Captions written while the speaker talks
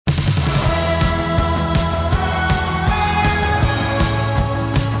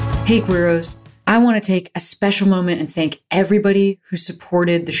Hey, Queeros. I want to take a special moment and thank everybody who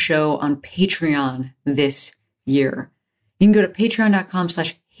supported the show on Patreon this year. You can go to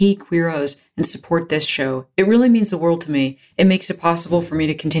patreon.com/HeyQueeros and support this show. It really means the world to me. It makes it possible for me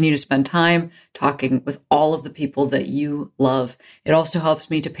to continue to spend time talking with all of the people that you love. It also helps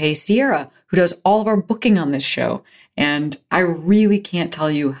me to pay Sierra, who does all of our booking on this show. And I really can't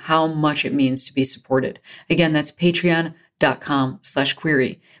tell you how much it means to be supported. Again, that's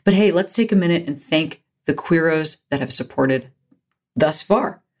patreon.com/Queery. But hey, let's take a minute and thank the Queeros that have supported thus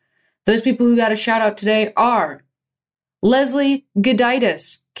far. Those people who got a shout out today are Leslie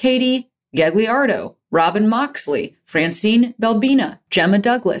Goditis, Katie Gagliardo, Robin Moxley, Francine Belbina, Gemma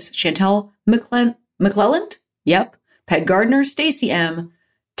Douglas, Chantel McClelland, yep, Peg Gardner, Stacy M,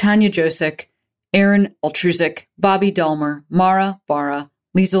 Tanya Josic, Aaron Altrusic, Bobby Dulmer, Mara Barra,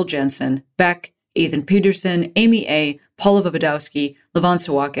 Liesel Jensen, Beck, Ethan Peterson, Amy A., Paula Vavadowski, Levon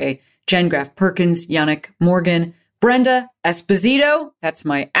Sawake, Jen Graff Perkins, Yannick Morgan, Brenda Esposito, that's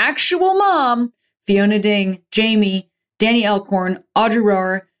my actual mom, Fiona Ding, Jamie, Danny Elkhorn, Audrey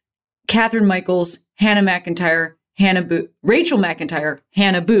Rohr, Catherine Michaels, Hannah McIntyre, Rachel McIntyre,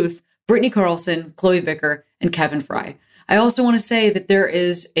 Hannah Booth, Brittany Carlson, Chloe Vicker, and Kevin Fry. I also want to say that there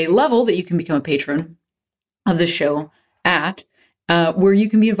is a level that you can become a patron of the show at, where you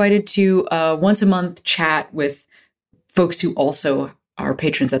can be invited to once a month chat with folks who also are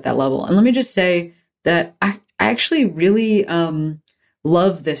patrons at that level. And let me just say that I actually really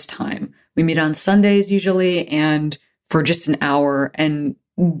love this time. We meet on Sundays usually, and for just an hour. And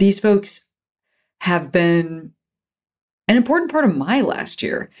these folks have been an important part of my last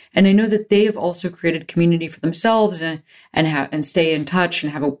year. And I know that they have also created community for themselves and stay in touch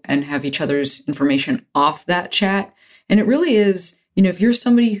and have each other's information off that chat. And it really is, if you're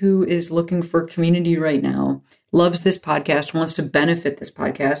somebody who is looking for community right now, loves this podcast, wants to benefit this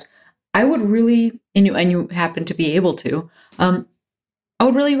podcast, I would really, and you happen to be able to, I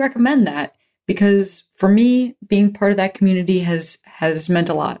would really recommend that, because for me, being part of that community has meant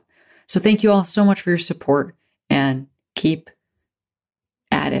a lot. So thank you all so much for your support, and keep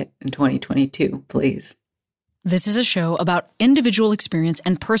at it in 2022, please. This is a show about individual experience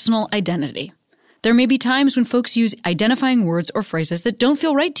and personal identity. There may be times when folks use identifying words or phrases that don't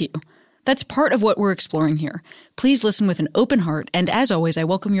feel right to you. That's part of what we're exploring here. Please listen with an open heart, and as always, I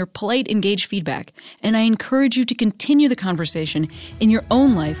welcome your polite, engaged feedback, and I encourage you to continue the conversation in your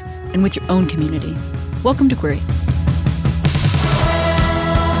own life and with your own community. Welcome to Queery.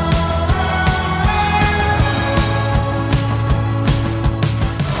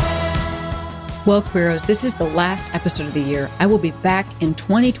 Well, Queeros, this is the last episode of the year. I will be back in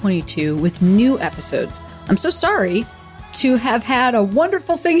 2022 with new episodes. I'm so sorry to have had a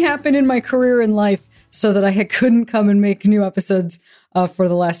wonderful thing happen in my career and life so that I couldn't come and make new episodes for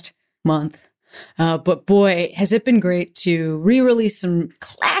the last month. But boy, has it been great to re-release some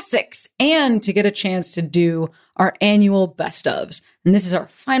classics and to get a chance to do our annual best ofs. And this is our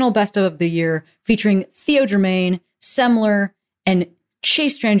final best of the year, featuring Theo Germaine, Semler, and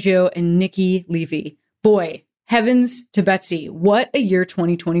Chase Strangio and Nikki Levy. Boy, heavens to Betsy, what a year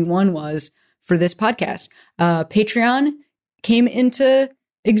 2021 was for this podcast. Patreon came into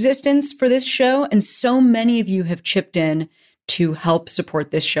existence for this show, and so many of you have chipped in to help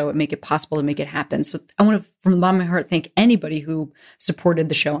support this show and make it possible to make it happen. So I want to, from the bottom of my heart, thank anybody who supported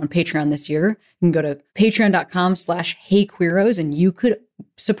the show on Patreon this year. You can go to patreon.com/HeyQueeros and you could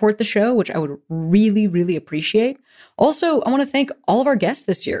support the show, which I would really, really appreciate. Also, I want to thank all of our guests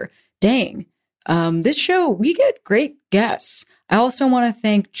this year. Dang, this show, we get great guests. I also want to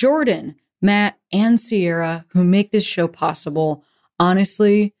thank Jordan, Matt, and Sierra, who make this show possible.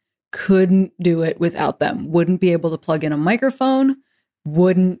 Honestly, couldn't do it without them. Wouldn't be able to plug in a microphone.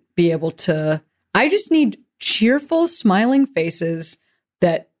 Wouldn't be able to. I just need cheerful, smiling faces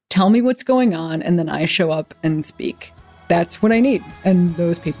that tell me what's going on, and then I show up and speak. That's what I need. And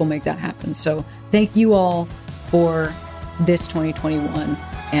those people make that happen. So thank you all for this 2021.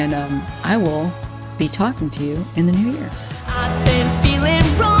 And I will be talking to you in the new year. I've been feeling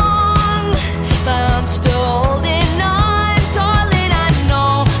wrong, but I'm still holding on, darling.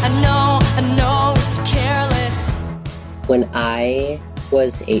 I know it's careless. When I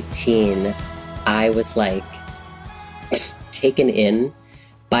was 18, I was like taken in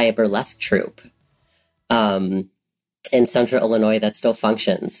by a burlesque troupe in Central Illinois that still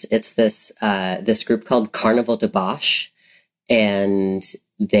functions. It's this group called Carnival Debauche, and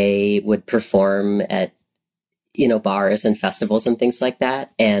they would perform at bars and festivals and things like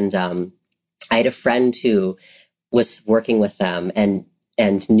that. And I had a friend who was working with them and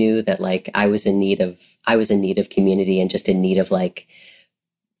knew that like I was in need of community and just in need of like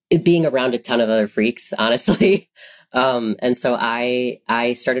being around a ton of other freaks, honestly. And so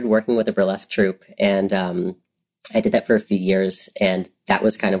I started working with a burlesque troupe, and I did that for a few years, and that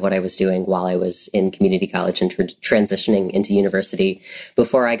was kind of what I was doing while I was in community college and transitioning into university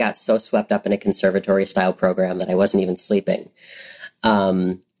before I got so swept up in a conservatory style program that I wasn't even sleeping.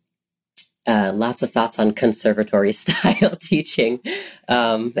 Lots of thoughts on conservatory style teaching,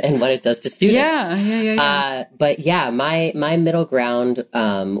 and what it does to students. But yeah, my middle ground,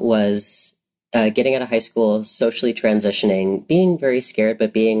 was, getting out of high school, socially transitioning, being very scared,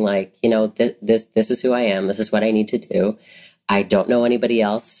 but being like, this is who I am. This is what I need to do. I don't know anybody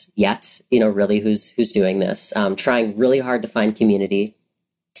else yet, really who's doing this. Trying really hard to find community.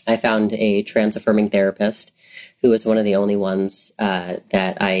 I found a trans affirming therapist who was one of the only ones,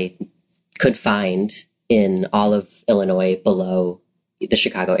 that I could find in all of Illinois below the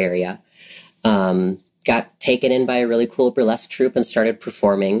Chicago area. Got taken in by a really cool burlesque troupe and started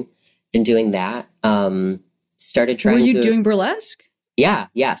performing and doing that. Started trying to... Were you doing burlesque? Yeah.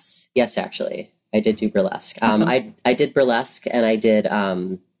 Yes, actually. I did do burlesque. Awesome. I did burlesque, and I did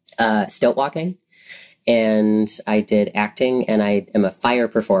stilt walking, and I did acting, and I am a fire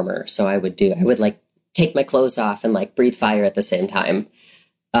performer. So I would like take my clothes off and like breathe fire at the same time.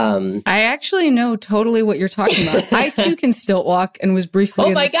 I actually know totally what you're talking about. I too can stilt walk and was briefly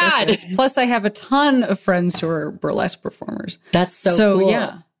in the circus. Plus I have a ton of friends who are burlesque performers. That's so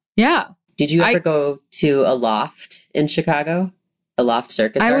cool. Yeah. Did you ever go to a loft in Chicago? A loft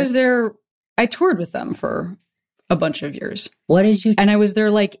circus? I was there. I toured with them for a bunch of years. What did you? And I was their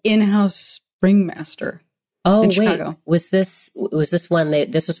like in-house ringmaster. Oh, in wait. Chicago. Was this when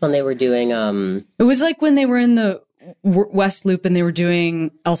they were doing? It was like when they were in the West Loop and they were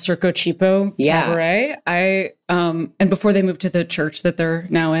doing El Circo Cheapo Cabaret. And before they moved to the church that they're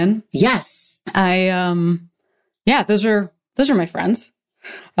now in. Yes. Those are my friends.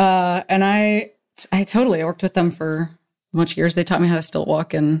 And I worked with them for a bunch of years. They taught me how to stilt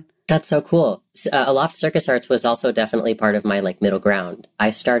walk, and that's so cool. Aloft Circus Arts was also definitely part of my like middle ground. I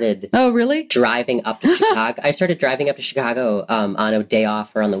started. Oh, really? Driving up to Chicago. I started driving up to Chicago on a day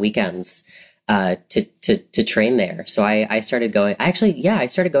off or on the weekends to train there. So I started going. I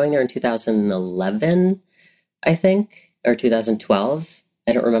started going there in 2011, I think, or 2012.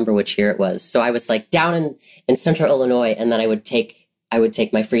 I don't remember which year it was. So I was like down in central Illinois, and then I would take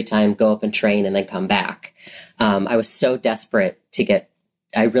my free time, go up and train, and then come back. I was so desperate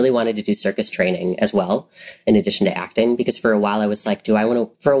I really wanted to do circus training as well, in addition to acting, because for a while I was like, do I want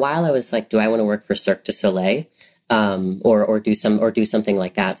to work for Cirque du Soleil, or do something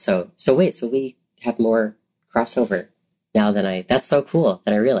like that. So we have more crossover now that's so cool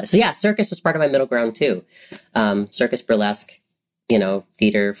that I realized. So yeah, circus was part of my middle ground too. Circus, burlesque,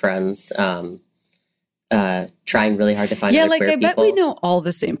 theater, friends, trying really hard to find other queer people. I bet we know all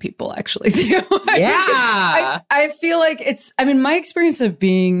the same people, actually. Yeah. I feel like my experience of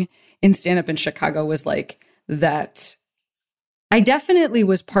being in stand-up in Chicago was like that. I definitely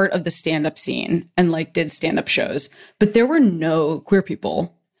was part of the stand-up scene and like did stand-up shows, but there were no queer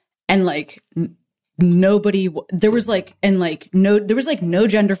people, and like nobody, there was like no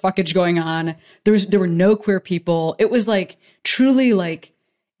gender fuckage going on. There were no queer people. It was like truly like,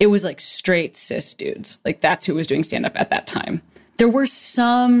 it was like straight cis dudes. Like that's who was doing stand-up at that time. There were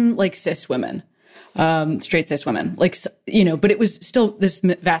some like cis women, straight cis women, like, but it was still this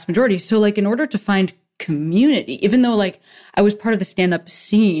vast majority. So like in order to find community, even though like I was part of the stand-up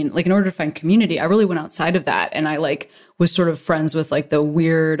scene, like in order to find community, I really went outside of that. And I like was sort of friends with like the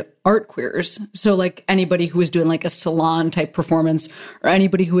weird art queers. So like anybody who was doing like a salon type performance, or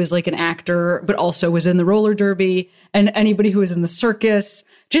anybody who was like an actor, but also was in the roller derby, and anybody who was in the circus.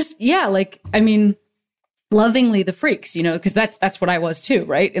 Just, yeah, like, lovingly the freaks, because that's what I was too,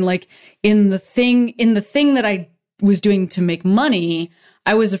 right? And like in the thing that I was doing to make money,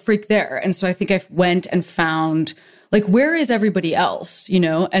 I was a freak there. And so I think I went and found like, where is everybody else,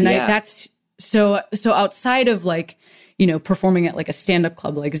 And that's so outside of like, performing at like a stand-up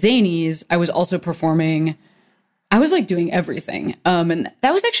club like Zanies, I was also performing, I was like doing everything. And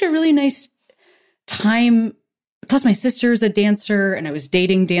that was actually a really nice time. Plus my sister's a dancer, and I was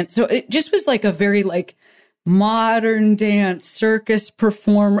dating dance. So it just was like a very like modern dance circus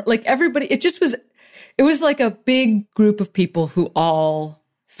performer, like everybody, it was like a big group of people who all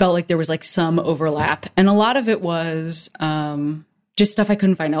felt like there was like some overlap. And a lot of it was just stuff I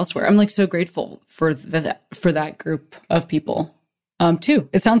couldn't find elsewhere. I'm like so grateful for that group of people too.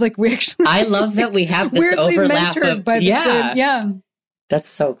 It sounds like we actually, I love that we have this overlap of, by the same, yeah. That's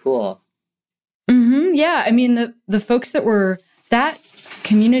so cool. Mm-hmm, yeah. I mean, the folks that were that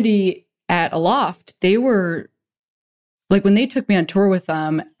community at Aloft, they were like when they took me on tour with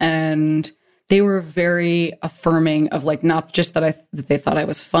them, and they were very affirming of like, not just that they thought I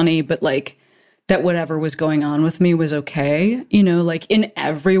was funny, but like that whatever was going on with me was okay, you know, like in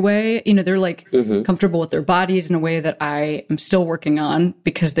every way, you know, they're like comfortable with their bodies in a way that I am still working on,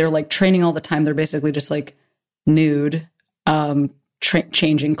 because they're like training all the time. They're basically just like nude,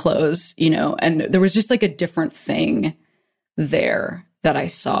 changing clothes, you know, and there was just like a different thing there that I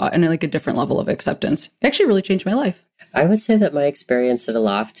saw, and like a different level of acceptance. It actually really changed my life. I would say that my experience at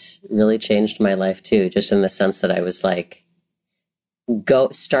Aloft really changed my life too, just in the sense that I was like,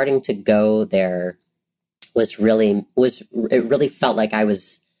 starting to go there it really felt like I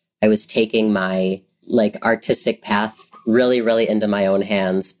was taking my like artistic path really, really into my own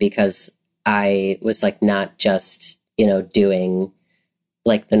hands, because I was like not just, you know, doing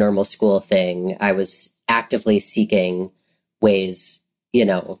like the normal school thing. I was actively seeking ways, you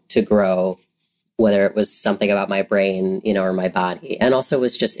know, to grow, whether it was something about my brain, you know, or my body. And also it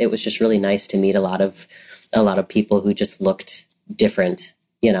was just really nice to meet a lot of people who just looked different,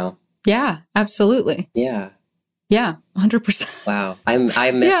 you know? Yeah, absolutely. Yeah. Yeah, 100%. Wow.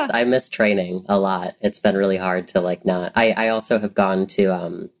 I miss training a lot. It's been really hard to like not. I also have gone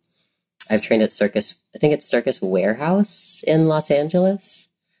to I've trained at Circus Warehouse in Los Angeles.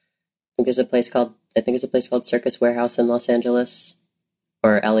 I think it's a place called Circus Warehouse in Los Angeles,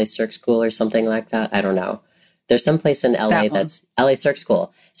 or LA Cirque School or something like that. I don't know. There's some place in LA that's LA Cirque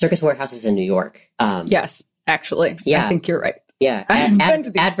School. Circus Warehouse is in New York. Yes, actually. Yeah. I think you're right. Yeah.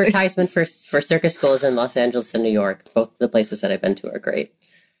 Advertisement for circus schools in Los Angeles and New York. Both the places that I've been to are great.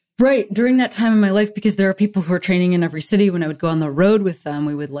 Right. During that time in my life, because there are people who are training in every city, when I would go on the road with them,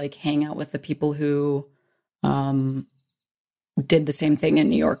 we would like hang out with the people who did the same thing in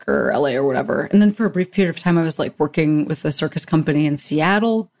New York or LA or whatever. And then for a brief period of time, I was like working with a circus company in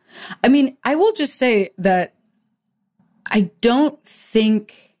Seattle. I mean, I will just say that I don't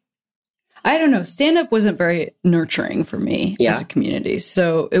know, stand-up wasn't very nurturing for me as a community.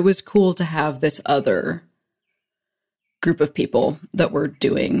 So it was cool to have this other group of people that were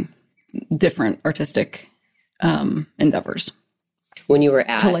doing different artistic endeavors. When you were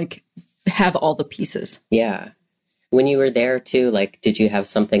to like have all the pieces. Yeah. When you were there too, like, did you have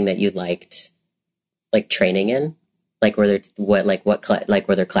something that you liked, like training in? Like, were there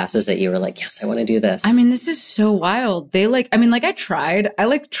classes that you were like, yes, I want to do this? I mean, this is so wild.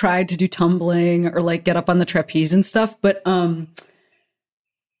 I tried to do tumbling or like get up on the trapeze and stuff, but I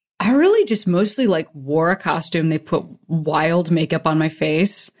really just mostly like wore a costume. They put wild makeup on my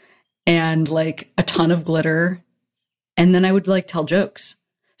face and like a ton of glitter. And then I would like tell jokes.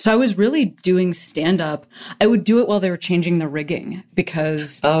 So I was really doing stand-up. I would do it while they were changing the rigging,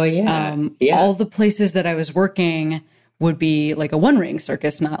 because all the places that I was working would be like a 1-ring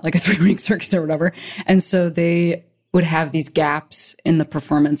circus, not like a 3-ring circus or whatever. And so they would have these gaps in the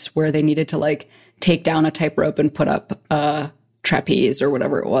performance where they needed to like take down a tightrope and put up a trapeze or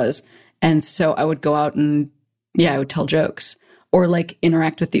whatever it was. And so I would go out and I would tell jokes or like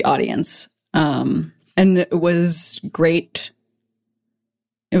interact with the audience. And it was great.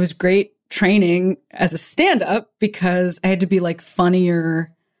 It was great training as a stand-up, because I had to be like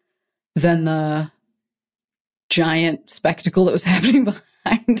funnier than the giant spectacle that was happening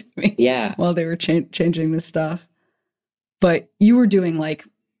behind me. Yeah. While they were changing this stuff. But you were doing like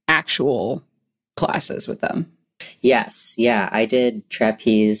actual classes with them. Yes. Yeah. I did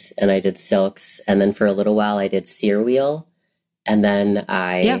trapeze and I did silks. And then for a little while I did sear wheel. And then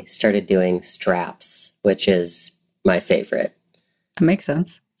I started doing straps, which is my favorite. That makes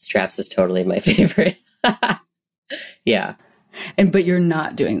sense. Straps is totally my favorite. Yeah. But you're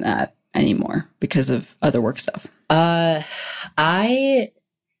not doing that anymore because of other work stuff. I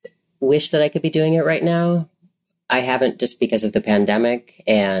wish that I could be doing it right now. I haven't, just because of the pandemic.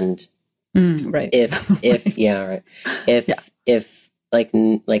 And right. If like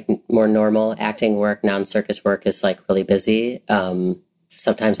more normal acting work, non-circus work is like really busy.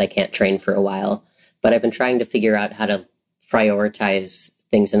 Sometimes I can't train for a while, but I've been trying to figure out how to prioritize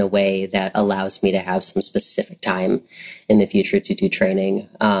things in a way that allows me to have some specific time in the future to do training.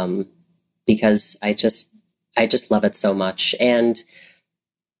 Because I just love it so much. And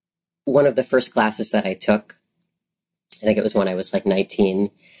one of the first classes that I took, I think it was when I was like 19,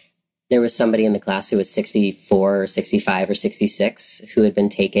 there was somebody in the class who was 64 or 65 or 66 who had been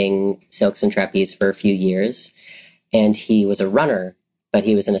taking silks and trapeze for a few years. And he was a runner, but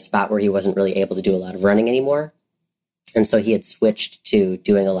he was in a spot where he wasn't really able to do a lot of running anymore. And so he had switched to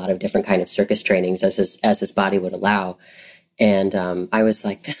doing a lot of different kind of circus trainings as his body would allow. And I was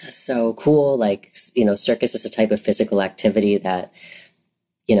like, this is so cool. Like, you know, circus is a type of physical activity that,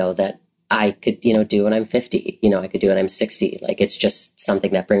 you know, that I could, do when I'm 50, I could do when I'm 60. Like, it's just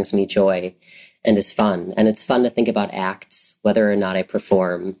something that brings me joy and is fun. And it's fun to think about acts, whether or not I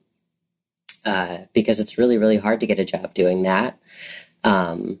perform, because it's really, really hard to get a job doing that.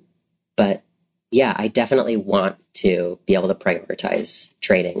 But yeah, I definitely want to be able to prioritize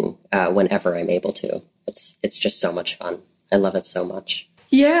training whenever I'm able to. It's just so much fun. I love it so much.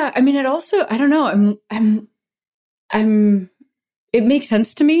 Yeah, I mean, it also, I don't know, it makes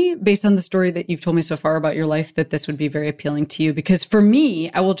sense to me based on the story that you've told me so far about your life that this would be very appealing to you. Because for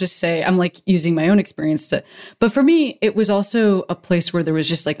me, I will just say, I'm like using my own experience but for me, it was also a place where there was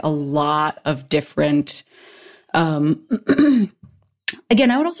just like a lot of different, again,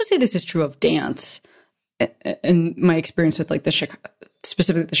 I would also say this is true of dance and my experience with like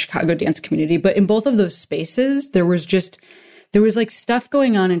specifically the Chicago dance community. But in both of those spaces, there was like stuff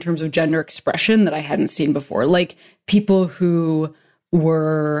going on in terms of gender expression that I hadn't seen before. Like people who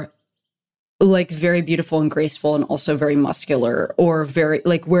were like very beautiful and graceful and also very muscular, or very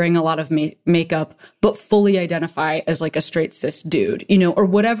like wearing a lot of makeup, but fully identify as like a straight cis dude, or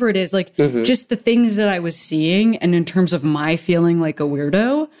whatever it is, like just the things that I was seeing. And in terms of my feeling like a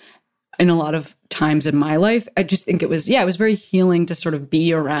weirdo in a lot of times in my life, I just think it was very healing to sort of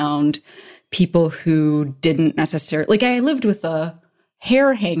be around people who didn't necessarily, like I lived with a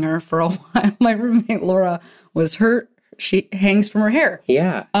hair hanger for a while. My roommate Laura she hangs from her hair.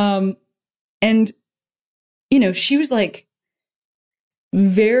 Yeah. And, she was like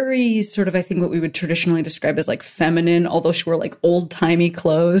very sort of, I think what we would traditionally describe as like feminine, although she wore like old timey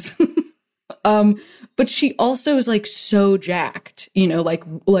clothes. But she also is like so jacked,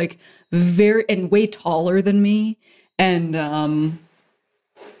 like very, and way taller than me. And,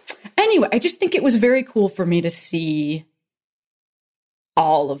 anyway, I just think it was very cool for me to see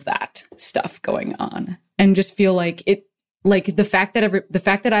all of that stuff going on and just feel like it, like the fact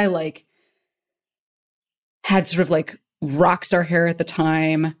that I like had sort of like rock star hair at the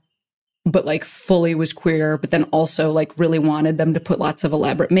time, but like fully was queer, but then also like really wanted them to put lots of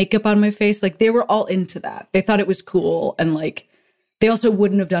elaborate makeup on my face. Like they were all into that. They thought it was cool. And like, they also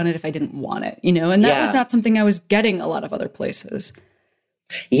wouldn't have done it if I didn't want it, and that was not something I was getting a lot of other places.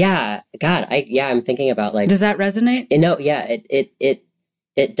 Yeah. God, I'm thinking about like, does that resonate? Yeah,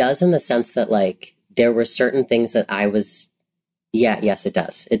 it does, in the sense that like there were certain things that I was, yes, it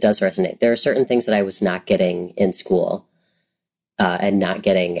does. It does resonate. There are certain things that I was not getting in school, and not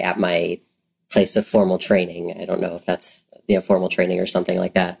getting at my place of formal training. I don't know if that's formal training or something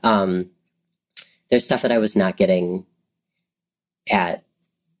like that. There's stuff that I was not getting at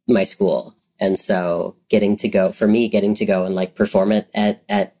my school. And so getting to go and like perform it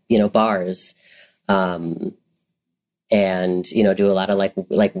at bars, and, do a lot of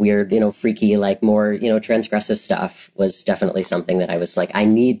like weird, freaky, like more, transgressive stuff was definitely something that I was like, I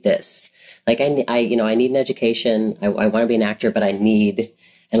need this. Like I need an education. I want to be an actor, but I need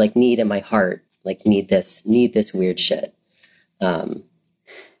in my heart, like need this weird shit.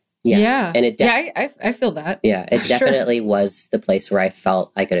 Yeah. And I feel that. Yeah. It definitely was the place where I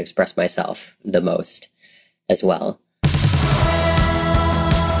felt I could express myself the most as well.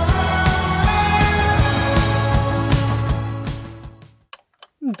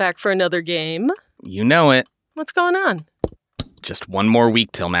 Back for another game. You know it. What's going on? Just one more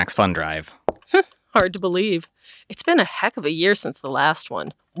week till Max Fun Drive. Hard to believe. It's been a heck of a year since the last one.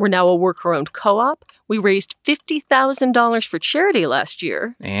 We're now a worker-owned co-op. We raised $50,000 for charity last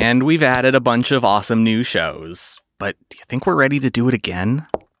year. And we've added a bunch of awesome new shows. But do you think we're ready to do it again?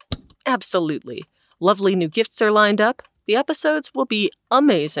 Absolutely. Lovely new gifts are lined up. The episodes will be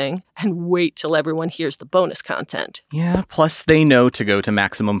amazing, and wait till everyone hears the bonus content. Yeah, plus they know to go to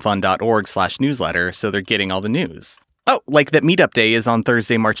MaximumFun.org/newsletter, so they're getting all the news. Oh, like that meetup day is on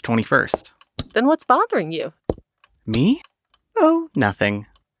Thursday, March 21st. Then what's bothering you? Me? Oh, nothing.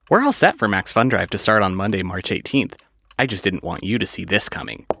 We're all set for Max Fun Drive to start on Monday, March 18th. I just didn't want you to see this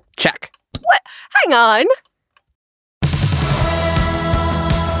coming. Check. What? Hang on.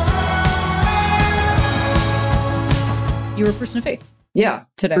 You're a person of faith. Yeah,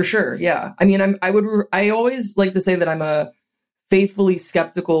 today. For sure. Yeah. I mean, I always like to say that I'm a faithfully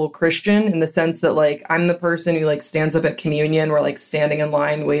skeptical Christian, in the sense that like I'm the person who like stands up at communion, or like standing in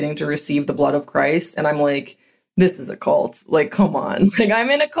line waiting to receive the blood of Christ. And I'm like, this is a cult. Like, come on. Like,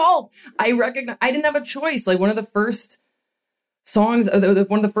 I'm in a cult. I didn't have a choice. Like, one of the first songs, one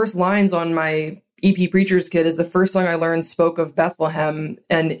of the first lines on my EP Preacher's Kid is the first song I learned spoke of Bethlehem.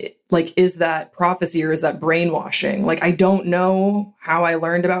 And like, is that prophecy or is that brainwashing? Like, I don't know how I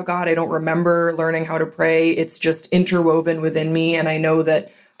learned about God. I don't remember learning how to pray. It's just interwoven within me. And I know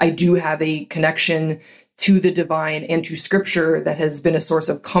that I do have a connection to the divine and to scripture that has been a source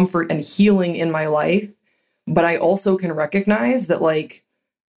of comfort and healing in my life. But I also can recognize that, like,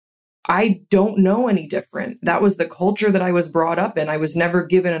 I don't know any different. That was the culture that I was brought up in. I was never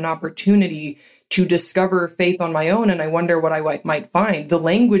given an opportunity to discover faith on my own, and I wonder what I might find. The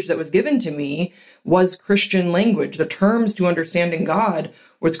language that was given to me was Christian language. The terms to understanding God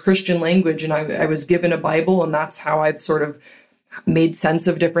was Christian language, and I was given a Bible, and that's how I've sort of made sense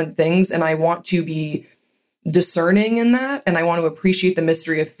of different things. And I want to be discerning in that, and I want to appreciate the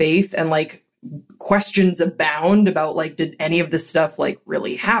mystery of faith, and like questions abound about like, did any of this stuff like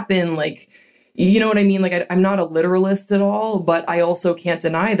really happen? Like, you know what I mean? Like, I'm not a literalist at all, but I also can't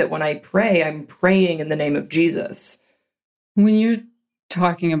deny that when I pray, I'm praying in the name of Jesus. When you're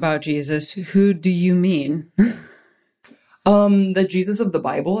talking about Jesus, who do you mean? The Jesus of the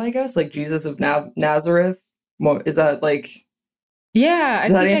Bible, I guess, like Jesus of Nazareth. Is that like? Yeah,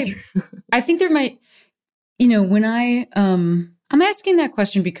 I think there might, you know, when I'm asking that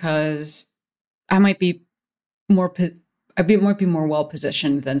question because I might be more well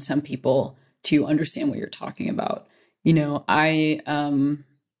positioned than some people to understand what you're talking about. You know, I am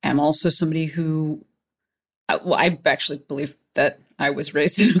also somebody who, I actually believe that I was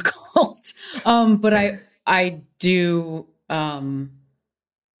raised in a cult, but I do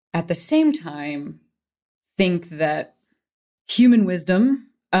at the same time think that human wisdom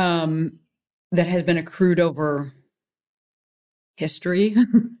that has been accrued over history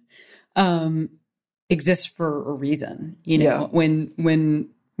exists for a reason. You know, when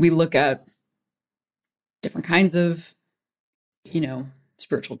we look at different kinds of, you know,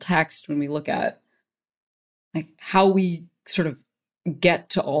 spiritual text, when we look at like how we sort of get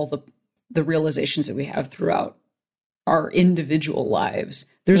to all the realizations that we have throughout our individual lives,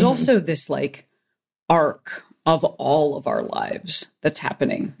 there's also this like arc of all of our lives that's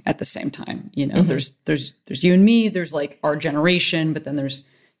happening at the same time. You know, there's you and me, there's like our generation, but then there's,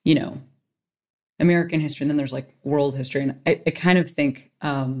 you know, American history, and then there's like world history. And I kind of think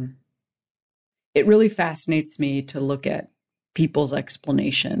it really fascinates me to look at people's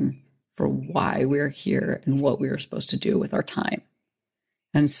explanation for why we're here and what we are supposed to do with our time.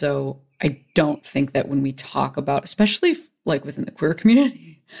 And so I don't think that when we talk about, especially like within the queer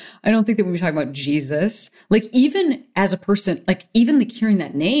community, I don't think that when we talk about Jesus, like even as a person, like even like hearing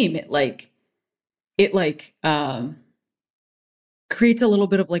that name, it creates a little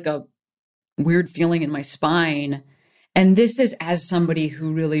bit of like a weird feeling in my spine. And this is as somebody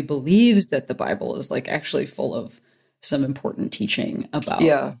who really believes that the Bible is like actually full of some important teaching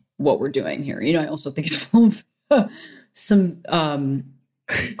about what we're doing here. You know, I also think it's full of some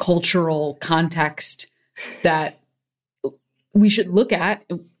cultural context that we should look at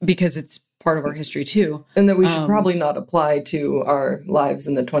because it's part of our history too. And that we should probably not apply to our lives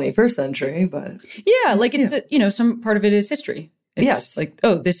in the 21st century, but yeah, like it's, you know, some part of it is history. It's like,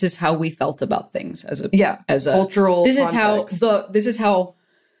 oh, this is how we felt about things as a cultural this context. This is how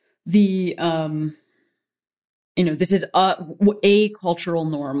the you know, this is a cultural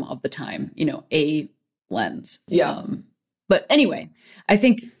norm of the time, you know, a lens. Yeah. But anyway, I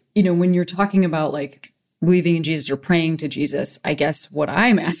think, you know, when you're talking about like believing in Jesus or praying to Jesus, I guess what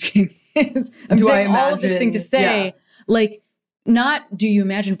I'm asking is, all of this thing to say, like, not do you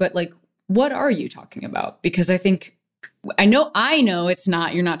imagine, but like, what are you talking about? Because I think, I know it's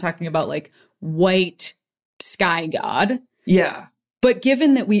not, you're not talking about like white sky God. Yeah. But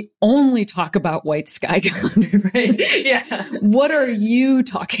given that we only talk about white sky God, right? Yeah. What are you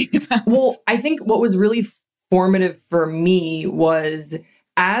talking about? Well, I think what was really formative for me was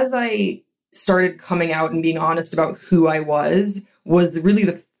as I started coming out and being honest about who I was really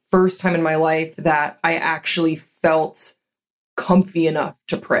the first time in my life that I actually felt comfy enough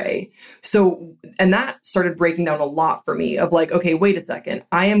to pray. So, and that started breaking down a lot for me of like, okay, wait a second.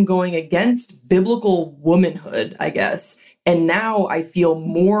 I am going against biblical womanhood, I guess. And now I feel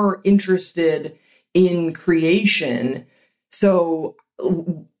more interested in creation. So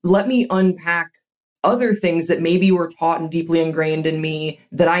let me unpack other things that maybe were taught and deeply ingrained in me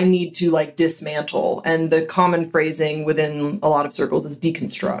that I need to like dismantle. And the common phrasing within a lot of circles is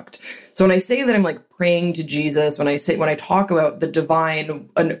deconstruct. So when I say that I'm like praying to Jesus, when I talk about the divine,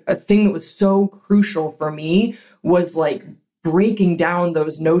 a thing that was so crucial for me was like breaking down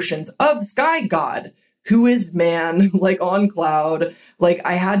those notions of sky God, who is man, like on cloud. Like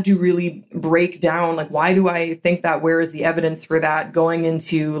I had to really break down, like, why do I think that? Where is the evidence for that? Going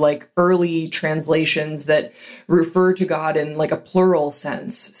into like early translations that refer to God in like a plural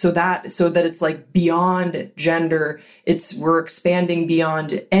sense. So that it's like beyond gender. We're expanding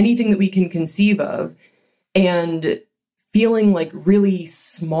beyond anything that we can conceive of, and feeling like really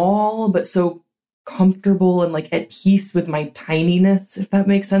small, but so comfortable and like at peace with my tininess, if that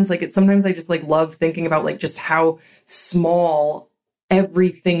makes sense. Like sometimes I just like love thinking about like just how small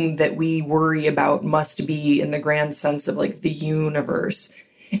everything that we worry about must be in the grand sense of like the universe.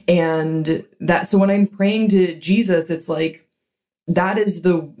 And that, so when I'm praying to Jesus, it's like, that is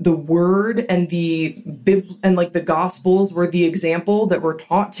the word, and and like the gospels were the example that were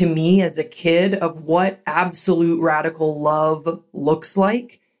taught to me as a kid of what absolute radical love looks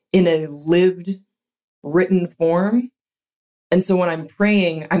like in a lived, written form. And so when I'm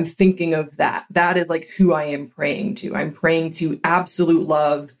praying, I'm thinking of that. That is like who I am praying to. I'm praying to absolute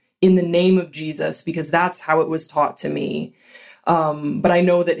love in the name of Jesus, because that's how it was taught to me. But I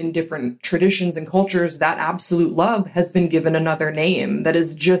know that in different traditions and cultures, that absolute love has been given another name that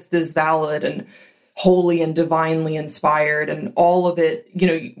is just as valid and holy and divinely inspired, and all of it, you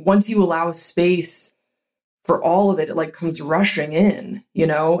know, once you allow space for all of it, it like comes rushing in, you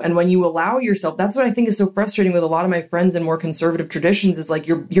know. And when you allow yourself, that's what I think is so frustrating with a lot of my friends in more conservative traditions, is like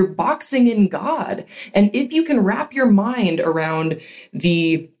you're boxing in God. And if you can wrap your mind around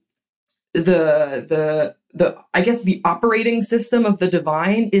the I guess the operating system of the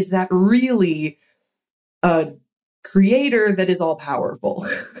divine, is that really a creator that is all powerful.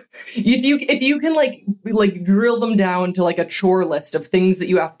 if you can like drill them down to like a chore list of things that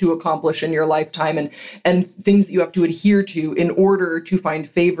you have to accomplish in your lifetime and things that you have to adhere to in order to find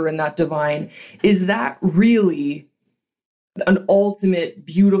favor in that divine, is that really an ultimate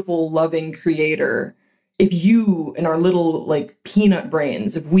beautiful loving creator? If you, in our little like peanut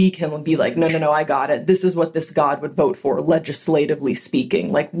brains, if we can be like, no, I got it. This is what this God would vote for, legislatively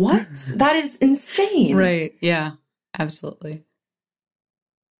speaking. Like, what? That is insane. Right. Yeah, absolutely.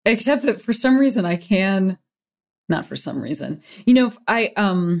 Except that for some reason not for some reason, you know, I've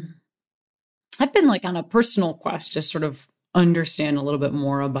been like on a personal quest to sort of understand a little bit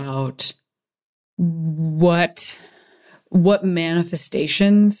more about what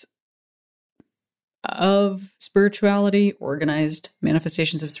manifestations of spirituality, organized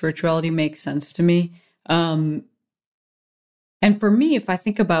manifestations of spirituality, make sense to me. And for me, if I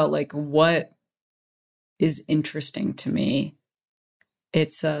think about like what is interesting to me,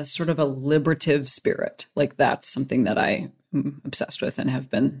 it's a sort of a liberative spirit. Like that's something that I am obsessed with and have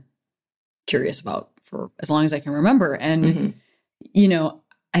been curious about for as long as I can remember. And, you know,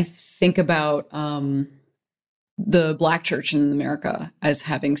 I think about the Black church in America as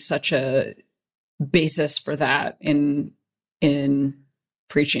having such a basis for that in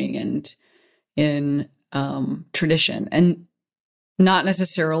preaching and in tradition, and not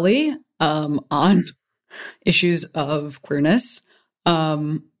necessarily on issues of queerness,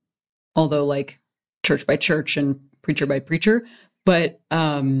 although like church by church and preacher by preacher. But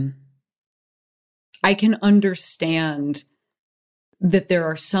I can understand that there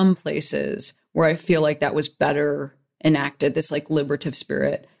are some places where I feel like that was better enacted, this like liberative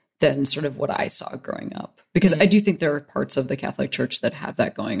spirit, than sort of what I saw growing up. Because I do think there are parts of the Catholic Church that have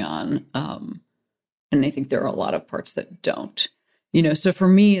that going on. And I think there are a lot of parts that don't, you know. So for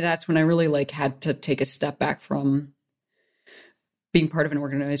me, that's when I really like had to take a step back from being part of an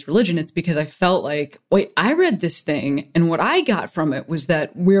organized religion. It's because I felt like, wait, I read this thing, and what I got from it was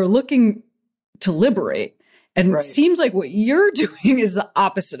that we're looking to liberate. And It seems like what you're doing is the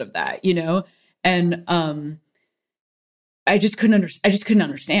opposite of that, you know? And I just couldn't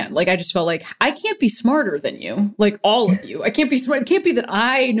understand. Like, I just felt like I can't be smarter than you, like all of you. I can't be smart. It can't be that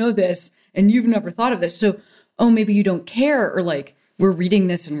I know this and you've never thought of this. So, oh, maybe you don't care, or like we're reading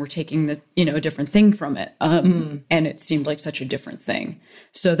this and we're taking the, you know, a different thing from it. And it seemed like such a different thing.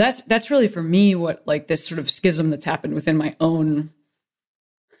 So that's really for me what like this sort of schism that's happened within my own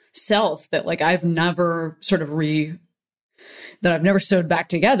self that like I've never sort of that I've never sewed back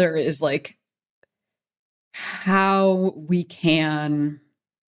together, is like how we can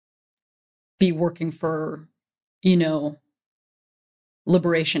be working for, you know,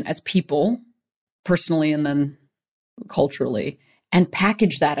 liberation as people personally and then culturally, and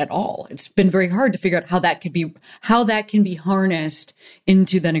package that at all. It's been very hard to figure out how that can be harnessed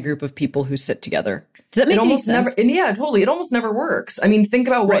into then a group of people who sit together. Does that make any sense? Yeah, totally. It almost never works. I mean, think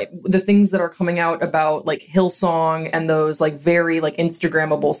about what the things that are coming out about like Hillsong and those like very like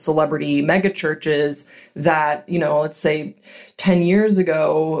Instagrammable celebrity mega churches that, you know, let's say 10 years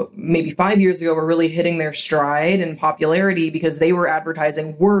ago, maybe 5 years ago, were really hitting their stride in popularity because they were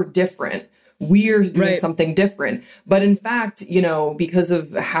advertising, we're different. We're doing something different. But in fact, you know, because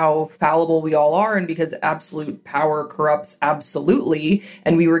of how fallible we all are, and because absolute power corrupts absolutely,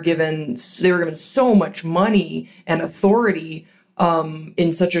 and they were given so much money and authority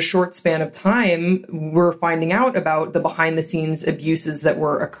in such a short span of time, we're finding out about the behind the scenes abuses that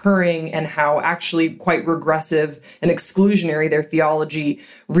were occurring and how actually quite regressive and exclusionary their theology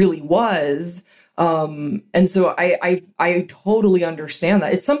really was. And so I totally understand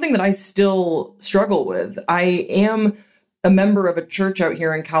that. It's something that I still struggle with. I am a member of a church out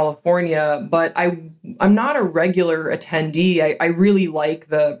here in California, but I'm not a regular attendee. I really like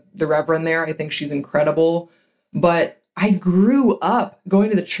the Reverend there. I think she's incredible. But I grew up going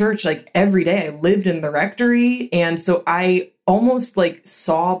to the church like every day. I lived in the rectory. And so I almost like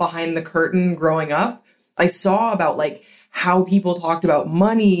saw behind the curtain growing up. I saw about like how people talked about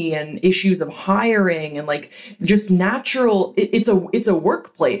money and issues of hiring and like just natural. It's a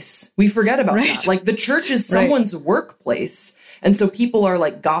workplace. We forget about that. Like the church is someone's workplace. And so people are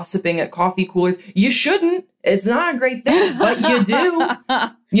like gossiping at coffee coolers. You shouldn't. It's not a great thing, but you do.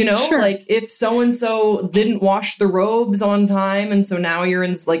 You know, like if so-and-so didn't wash the robes on time, and so now you're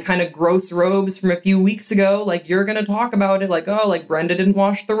in like kind of gross robes from a few weeks ago, like you're going to talk about it like, oh, like Brenda didn't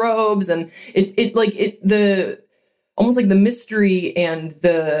wash the robes. And the almost like the mystery and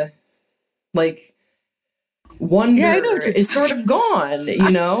the like wonder is sort of gone,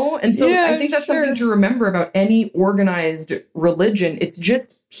 you know? And so I think that's something to remember about any organized religion. It's just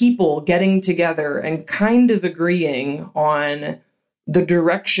people getting together and kind of agreeing on the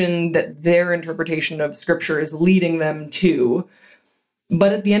direction that their interpretation of scripture is leading them to.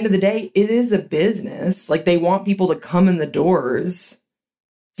 But at the end of the day, it is a business. Like they want people to come in the doors.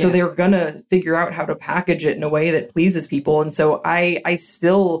 So they're going to figure out how to package it in a way that pleases people. And so I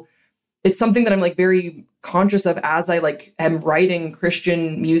still, it's something that I'm like very conscious of as I like am writing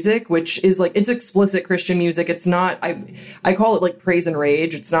Christian music, which is like, it's explicit Christian music. It's not, I call it like praise and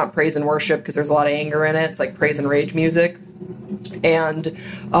rage. It's not praise and worship because there's a lot of anger in it. It's like praise and rage music. And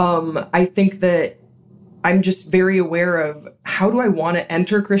I think that I'm just very aware of how do I want to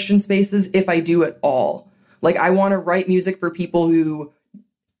enter Christian spaces if I do at all. Like I want to write music for people who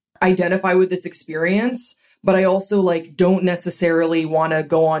identify with this experience, but I also like don't necessarily want to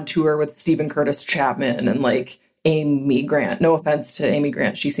go on tour with Stephen Curtis Chapman and like Amy Grant. No offense to Amy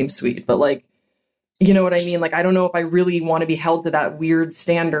Grant. She seems sweet, but like, you know what I mean? Like, I don't know if I really want to be held to that weird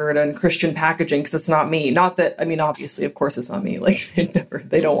standard and Christian packaging because it's not me. Not that, I mean, obviously, of course it's not me. Like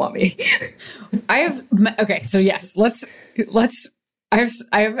they don't want me. Okay. So yes, I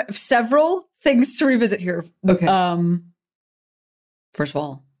have several things to revisit here. Okay. First of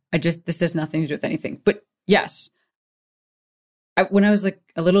all, this has nothing to do with anything, but yes, when I was like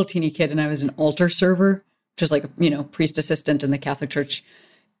a little teeny kid and I was an altar server, which is like, you know, priest assistant in the Catholic Church,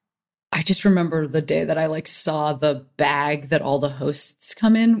 I just remember the day that I like saw the bag that all the hosts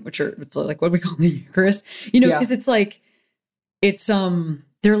come in, it's like what we call the Eucharist, you know, because it's like,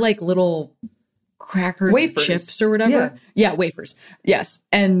 they're like little crackers, wafers, chips or whatever. Yeah, wafers. Yes.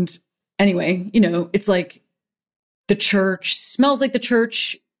 And anyway, you know, it's like the church smells like the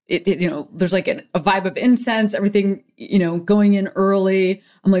church. It you know, there's like a vibe of incense, everything, you know, going in early.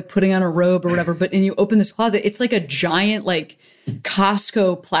 I'm like putting on a robe or whatever. But then you open this closet, it's like a giant, like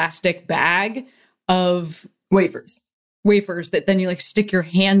Costco plastic bag of wafers that then you like stick your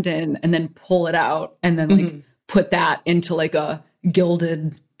hand in and then pull it out and then like put that into like a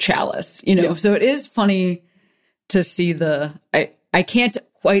gilded chalice, you know? Yeah. So it is funny to see I can't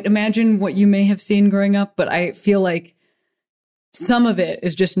quite imagine what you may have seen growing up, but I feel like some of it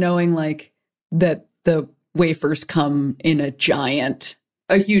is just knowing like that the wafers come in a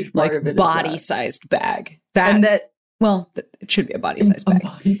huge part like of it body-sized bag. Well, it should be a body-sized bag.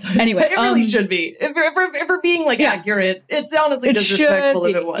 Anyway, it really should be. If we're being like accurate, it's honestly disrespectful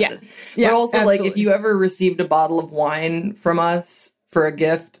if it wasn't. Yeah. But also, absolutely. Like, if you ever received a bottle of wine from us for a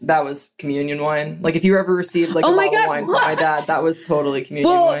gift, that was communion wine. Like, if you ever received like a bottle of wine from my dad, that was totally communion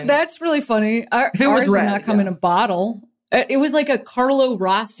wine. Well, that's really funny. Ours did not come in a bottle. It was like a Carlo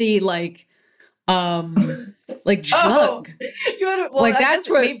Rossi, like jug. You had that's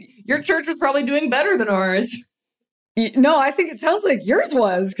what your church was probably doing better than ours. No, I think it sounds like yours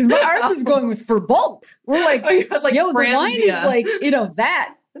was because ours was going with for bulk. We're like, yo, the wine is like, you know,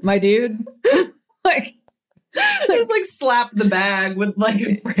 that, my dude. Like, just like slap the bag with like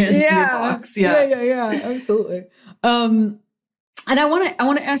a Franzia box. Yeah, absolutely. And I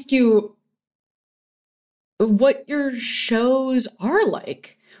want to ask you what your shows are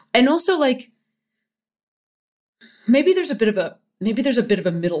like, and also like maybe there's a bit of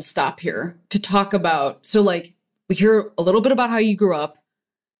a middle stop here to talk about. So like, we hear a little bit about how you grew up.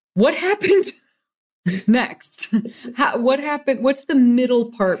 What happened next? What happened? What's the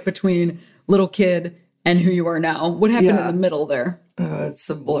middle part between little kid and who you are now? What happened in the middle there? It's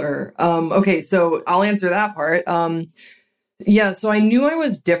a blur. Okay, so I'll answer that part. Yeah, so I knew I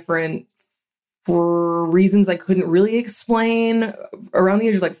was different for reasons I couldn't really explain around the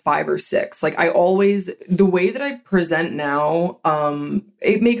age of like 5 or 6. Like I always, the way that I present now,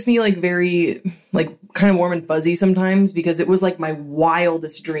 it makes me like very like kind of warm and fuzzy sometimes, because it was like my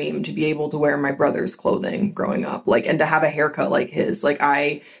wildest dream to be able to wear my brother's clothing growing up, like, and to have a haircut like his. Like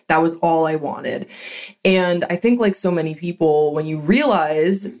that was all I wanted. And I think like so many people, when you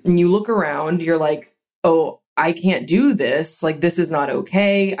realize and you look around, you're like, oh, I can't do this. Like, this is not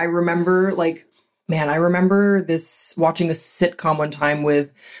okay. I remember watching this sitcom one time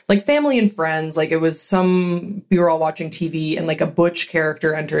with like family and friends. Like we were all watching TV, and like a butch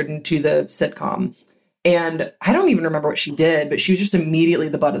character entered into the sitcom. And I don't even remember what she did, but she was just immediately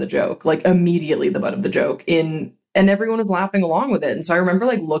the butt of the joke, and everyone was laughing along with it. And so I remember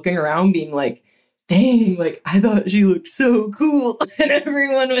like looking around being like, dang, like I thought she looked so cool. And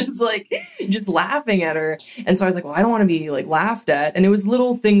everyone was like just laughing at her. And so I was like, well, I don't want to be like laughed at. And it was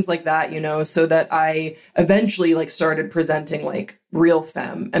little things like that, so that I eventually like started presenting like real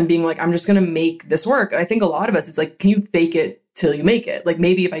femme and being like, I'm just going to make this work. I think a lot of us, it's like, can you fake it till you make it? Like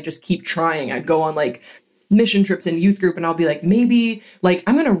maybe if I just keep trying, I'd go on like mission trips in youth group, and I'll be like, maybe like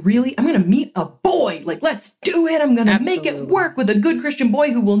I'm gonna meet a boy, like let's do it, I'm gonna make it work with a good Christian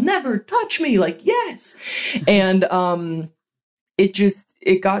boy who will never touch me, like yes. And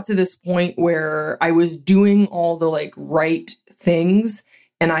it got to this point where I was doing all the like right things,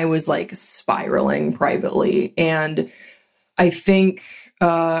 and I was like spiraling privately. And I think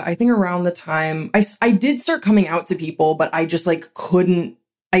around the time I did start coming out to people, but I just like couldn't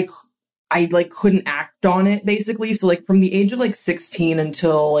act on it, basically. So like from the age of like 16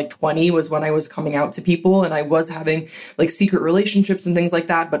 until like 20 was when I was coming out to people, and I was having like secret relationships and things like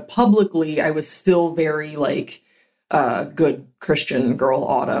that. But publicly, I was still very like good Christian girl,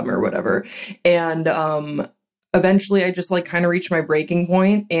 Autumn or whatever. And eventually I just like kind of reached my breaking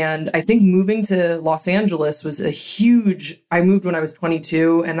point. And I think moving to Los Angeles was I moved when I was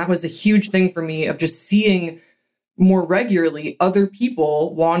 22, and that was a huge thing for me, of just seeing more regularly other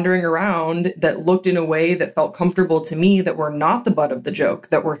people wandering around that looked in a way that felt comfortable to me, that were not the butt of the joke,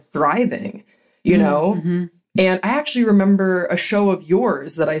 that were thriving, Mm-hmm. And I actually remember a show of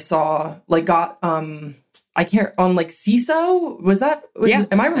yours that I saw, like on like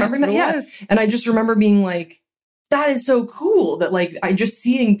CISO. Am I remembering that? Yeah. And I just remember being like, that is so cool, that like, I just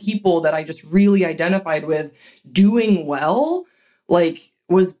seeing people that I just really identified with doing well, like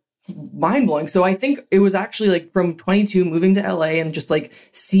was mind-blowing. So I think it was actually like from 22 moving to LA and just like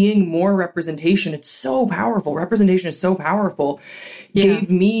seeing more representation. It's so powerful. Representation is so powerful. Yeah. Gave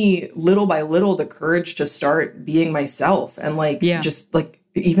me little by little the courage to start being myself, and like just like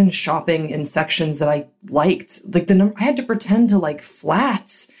even shopping in sections that I liked. Like I had to pretend to like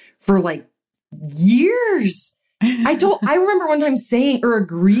flats for like years. I remember one time saying or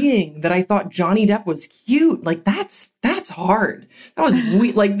agreeing that I thought Johnny Depp was cute. Like that's hard. That was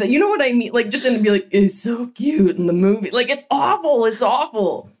weird. Like you know what I mean? Like just to be like, it's so cute in the movie. Like it's awful. It's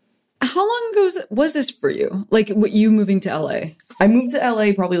awful. How long ago was this for you? Like you moving to LA? I moved to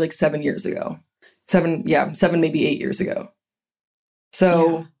LA probably like 7 years ago. 7, maybe 8 years ago.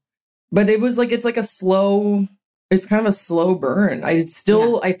 So, but it was like, it's kind of a slow burn. I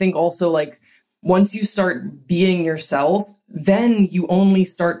think also like, once you start being yourself, then you only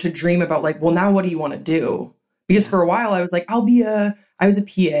start to dream about like, well, now what do you want to do? Because for a while I was like, I was a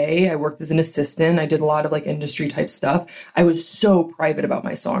PA. I worked as an assistant. I did a lot of like industry type stuff. I was so private about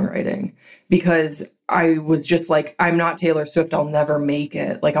my songwriting because I was just like, I'm not Taylor Swift. I'll never make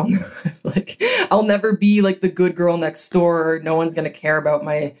it. Like, I'll never be like the good girl next door. No one's going to care about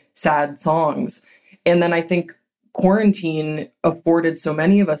my sad songs. And then I think quarantine afforded so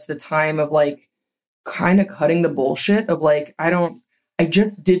many of us the time of like, kind of cutting the bullshit of like, I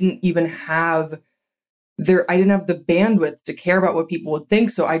just didn't even have I didn't have the bandwidth to care about what people would think.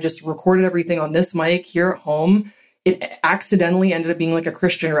 So I just recorded everything on this mic here at home. It accidentally ended up being like a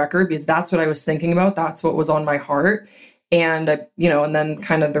Christian record because that's what I was thinking about. That's what was on my heart. And and then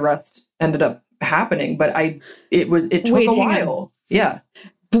kind of the rest ended up happening. But it took a while. Yeah.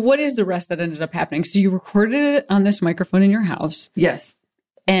 But what is the rest that ended up happening? So you recorded it on this microphone in your house. Yes.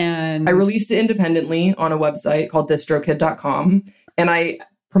 And I released it independently on a website called distrokid.com, and I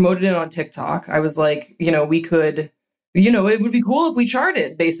promoted it on TikTok. I was like, we could, it would be cool if we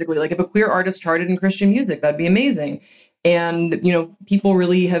charted, basically. Like if a queer artist charted in Christian music, that'd be amazing. And, people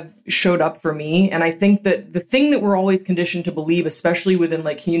really have showed up for me. And I think that the thing that we're always conditioned to believe, especially within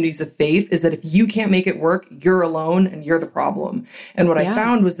like communities of faith, is that if you can't make it work, you're alone and you're the problem. And what I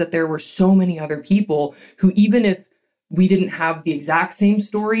found was that there were so many other people who, even if we didn't have the exact same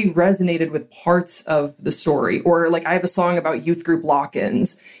story resonated with parts of the story. Or like I have a song about youth group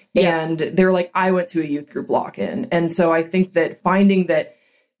lock-ins, and they're like, I went to a youth group lock-in. And so I think that finding that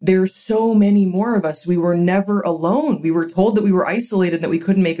there's so many more of us, we were never alone. We were told that we were isolated, that we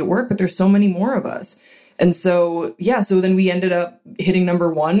couldn't make it work, but there's so many more of us. And so, so then we ended up hitting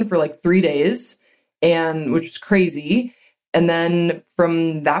number 1 for like 3 days, and which was crazy. And then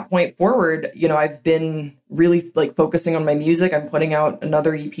from that point forward, I've been really like focusing on my music. I'm putting out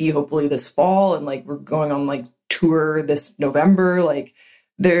another EP hopefully this fall, and like we're going on like tour this November. Like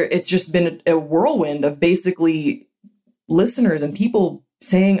it's just been a whirlwind of basically listeners and people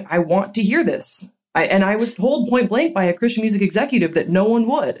saying, I want to hear this. And I was told point blank by a Christian music executive that no one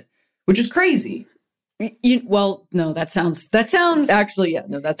would, which is crazy. Well, no, that sounds actually, yeah,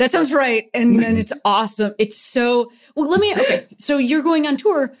 no, that sounds right. And then it's awesome. It's so, okay. So you're going on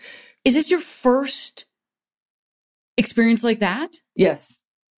tour. Is this your first experience like that? Yes.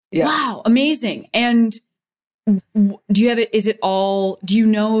 Yeah. Wow. Amazing. And do you have it? Do you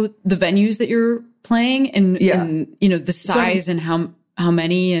know the venues that you're playing and the size and how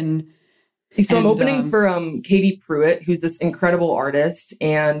many So I'm opening for Katie Pruitt, who's this incredible artist,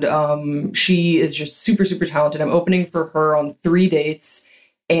 and she is just super, super talented. I'm opening for her on 3 dates,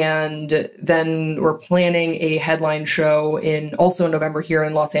 and then we're planning a headline show also in November here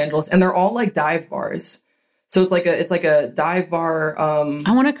in Los Angeles, and they're all like dive bars. So it's like a dive bar.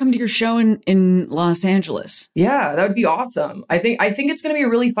 I want to come to your show in Los Angeles. Yeah, that would be awesome. I think it's going to be a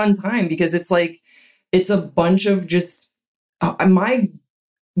really fun time because it's a bunch of just my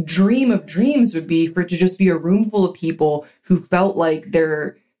dream of dreams would be for it to just be a room full of people who felt like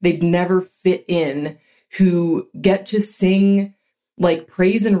they'd never fit in, who get to sing like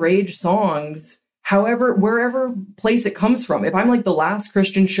praise and rage songs, wherever place it comes from. If I'm like the last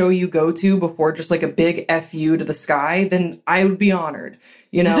Christian show you go to before just like a big FU to the sky, then I would be honored.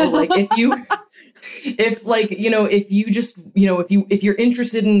 Like if you're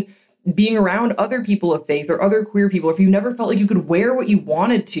interested in being around other people of faith or other queer people, if you never felt like you could wear what you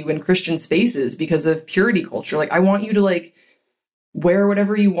wanted to in Christian spaces because of purity culture, like I want you to like wear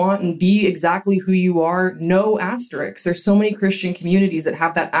whatever you want and be exactly who you are. No asterisks. There's so many Christian communities that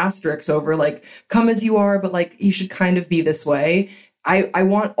have that asterisk over like, come as you are, but like you should kind of be this way. I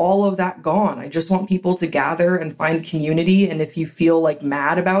want all of that gone. I just want people to gather and find community. And if you feel like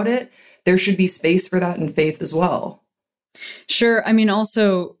mad about it, there should be space for that in faith as well. Sure. I mean,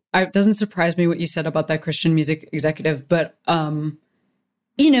 also, it doesn't surprise me what you said about that Christian music executive, but,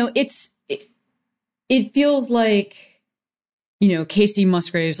 it feels like, Casey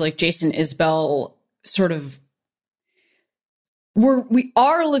Musgraves, like Jason Isbell, sort of, we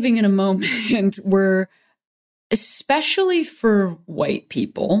are living in a moment where, especially for white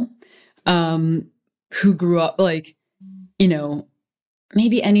people, who grew up like,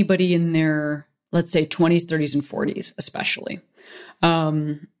 maybe anybody in their, let's say 20s, 30s, and 40s, especially,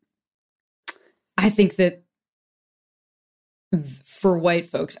 I think that for white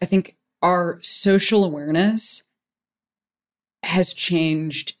folks, I think our social awareness has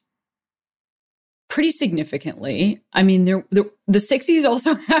changed pretty significantly. I mean, the 60s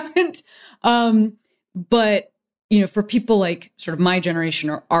also happened. But, for people like sort of my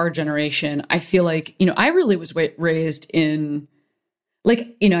generation or our generation, I feel like, I really was raised in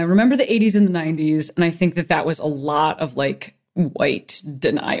like, I remember the 80s and the 90s. And I think that was a lot of like white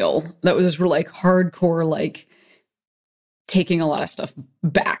denial. Those were like hardcore, like taking a lot of stuff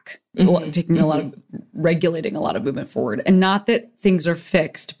back, regulating a lot of movement forward. And not that things are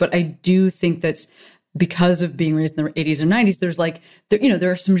fixed, but I do think that's because of being raised in the 80s and 90s, there's like,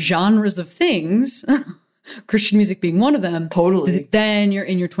 there are some genres of things, Christian music being one of them. Totally. Then you're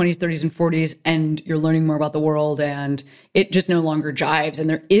in your 20s, 30s, and 40s, and you're learning more about the world, and it just no longer jives. And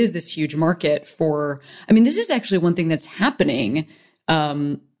there is this huge market for, this is actually one thing that's happening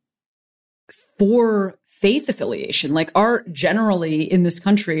for faith affiliation. Like generally in this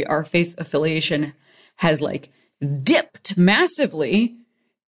country, our faith affiliation has like dipped massively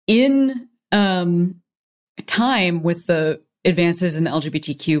in time with the advances in the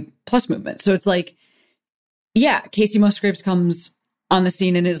LGBTQ plus movement. So it's like, Casey Musgraves comes on the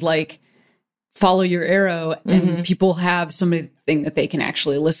scene and is like, follow your arrow, and people have something that they can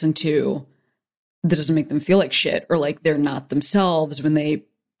actually listen to that doesn't make them feel like shit or like they're not themselves when they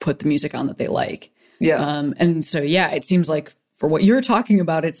put the music on that they like. Yeah. And so, it seems like for what you're talking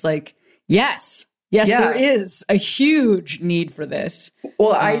about, it's like, yes, there is a huge need for this.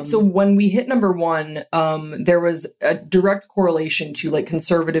 Well, so when we hit number 1, there was a direct correlation to like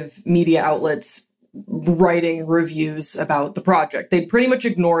conservative media outlets writing reviews about the project. They pretty much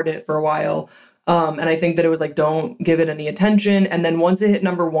ignored it for a while. And I think that it was like, don't give it any attention. And then once it hit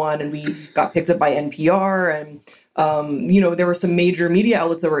number one and we got picked up by NPR and, there were some major media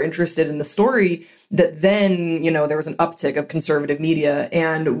outlets that were interested in the story, that then, there was an uptick of conservative media.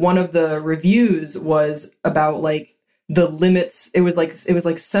 And one of the reviews was about like the limits. It was like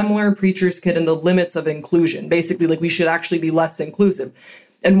Semler, Preacher's Kid, and the limits of inclusion. Basically, like we should actually be less inclusive.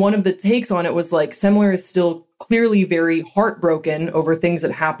 And one of the takes on it was like, Semler is still clearly very heartbroken over things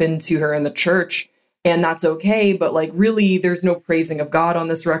that happened to her in the church. And that's okay. But like, really, there's no praising of God on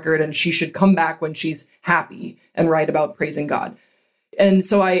this record. And she should come back when she's happy and write about praising God. And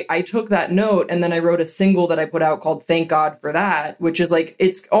so I took that note and then I wrote a single that I put out called Thank God for That, which is like,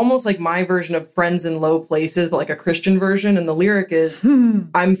 it's almost like my version of Friends in Low Places, but like a Christian version. And the lyric is,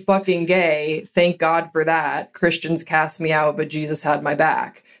 I'm fucking gay. Thank God for that. Christians cast me out, but Jesus had my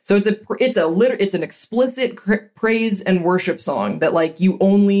back. So it's an explicit praise and worship song that like you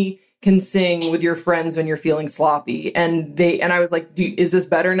only can sing with your friends when you're feeling sloppy. And I was like, is this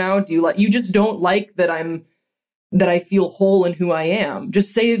better now? You just don't like that I feel whole in who I am.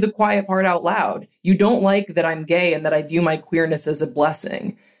 Just say the quiet part out loud. You don't like that I'm gay and that I view my queerness as a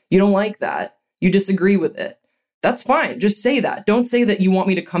blessing. You don't like that. You disagree with it. That's fine. Just say that. Don't say that you want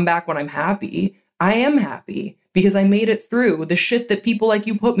me to come back when I'm happy. I am happy because I made it through the shit that people like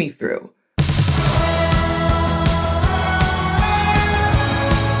you put me through.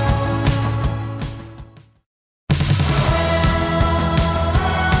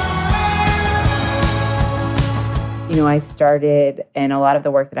 I started, and a lot of the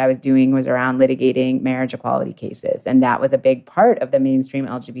work that I was doing was around litigating marriage equality cases. And that was a big part of the mainstream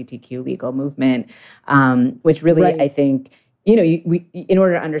LGBTQ legal movement, which really, right. I think, in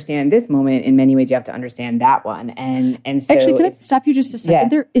order to understand this moment, in many ways, you have to understand that one. And so... Actually, can I stop you just a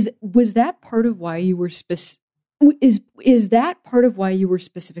second there? Was that part of why you were is that part of why you were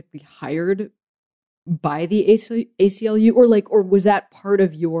specifically hired by the ACLU? Or was that part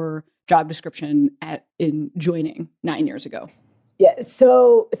of your job description in joining 9 years ago? Yeah.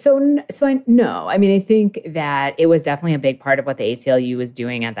 So no. I mean, I think that it was definitely a big part of what the ACLU was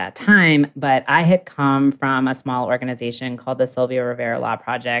doing at that time. But I had come from a small organization called the Sylvia Rivera Law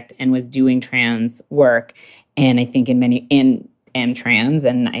Project and was doing trans work. And I think am trans.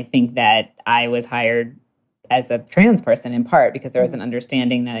 And I think that I was hired as a trans person in part because there was an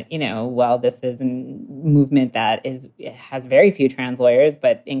understanding that, this is a movement that has very few trans lawyers,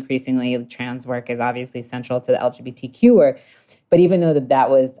 but increasingly trans work is obviously central to the LGBTQ work. But even though that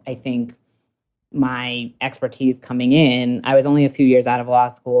was, I think, my expertise coming in, I was only a few years out of law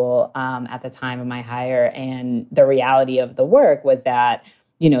school at the time of my hire. And the reality of the work was that,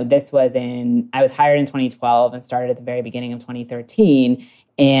 I was hired in 2012 and started at the very beginning of 2013.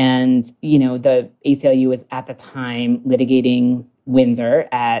 And, the ACLU was at the time litigating Windsor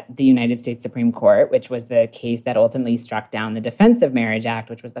at the United States Supreme Court, which was the case that ultimately struck down the Defense of Marriage Act,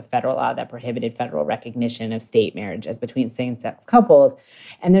 which was the federal law that prohibited federal recognition of state marriages between same-sex couples.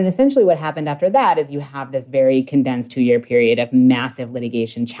 And then essentially what happened after that is you have this very condensed 2-year period of massive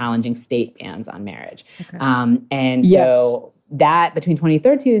litigation challenging state bans on marriage. Okay. So that between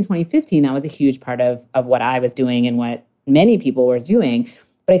 2013 and 2015, that was a huge part of what I was doing and what many people were doing.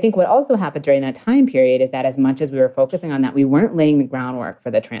 But I think what also happened during that time period is that as much as we were focusing on that, we weren't laying the groundwork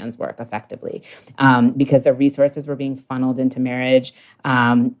for the trans work effectively because the resources were being funneled into marriage.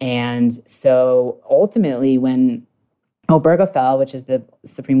 And so ultimately when Obergefell, which is the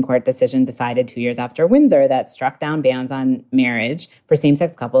Supreme Court decision decided 2 years after Windsor that struck down bans on marriage for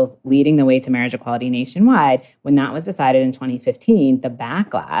same-sex couples, leading the way to marriage equality nationwide. When that was decided in 2015, the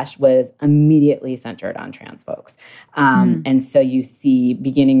backlash was immediately centered on trans folks. And so you see,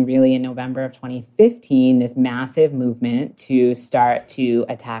 beginning really in November of 2015, this massive movement to start to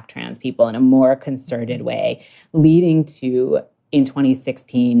attack trans people in a more concerted way, leading to in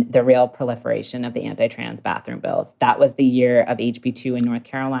 2016, the real proliferation of the anti-trans bathroom bills. That was the year of HB2 in North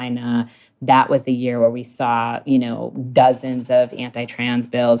Carolina. That was the year where we saw, dozens of anti-trans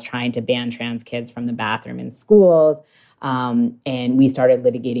bills trying to ban trans kids from the bathroom in schools. And we started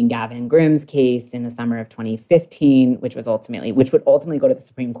litigating Gavin Grimm's case in the summer of 2015, which would ultimately go to the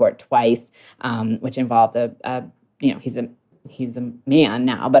Supreme Court twice, which involved he's a man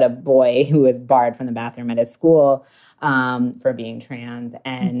now, but a boy who was barred from the bathroom at his school for being trans.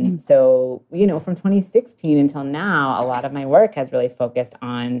 And so, from 2016 until now, a lot of my work has really focused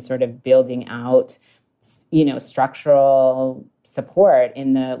on sort of building out, structural support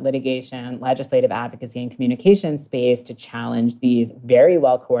in the litigation, legislative advocacy, and communication space to challenge these very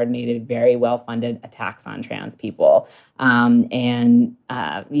well-coordinated, very well-funded attacks on trans people. I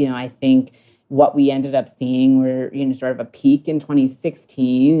think what we ended up seeing were, sort of a peak in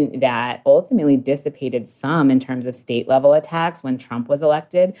 2016 that ultimately dissipated some in terms of state level attacks when Trump was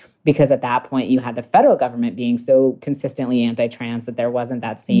elected, because at that point you had the federal government being so consistently anti-trans that there wasn't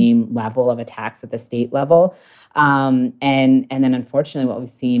that same level of attacks at the state level. And then unfortunately what we've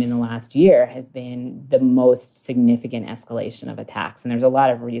seen in the last year has been the most significant escalation of attacks. And there's a lot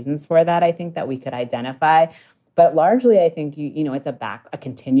of reasons for that, I think, that we could identify. But largely, I think, it's a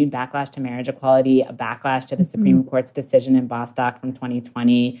continued backlash to marriage equality, a backlash to the Supreme Court's decision in Bostock from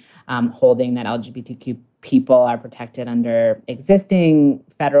 2020, holding that LGBTQ people are protected under existing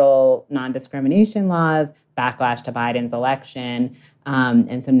federal non-discrimination laws, backlash to Biden's election.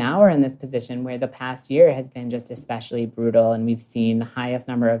 And so now we're in this position where the past year has been just especially brutal, and we've seen the highest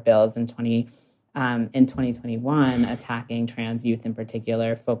number of bills in 2021 attacking trans youth in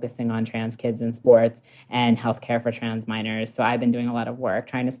particular, focusing on trans kids in sports and healthcare for trans minors. So I've been doing a lot of work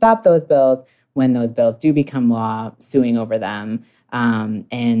trying to stop those bills when those bills do become law, suing over them,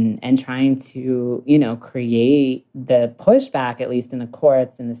 and trying to, create the pushback, at least in the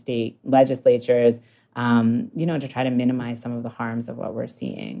courts and the state legislatures, to try to minimize some of the harms of what we're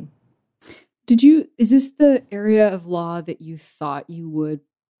seeing. Is this the area of law that you thought you would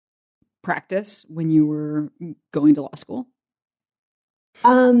practice when you were going to law school?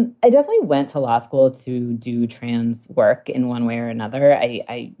 I definitely went to law school to do trans work in one way or another.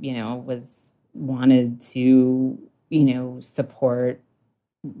 I wanted to, support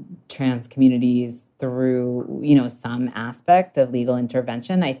trans communities through, some aspect of legal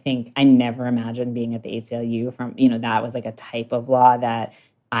intervention. I think I never imagined being at the ACLU from, that was like a type of law that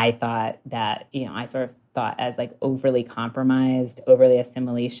I thought that, I sort of thought as like overly compromised, overly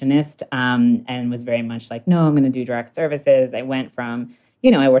assimilationist, and was very much like, no, I'm going to do direct services. I went from,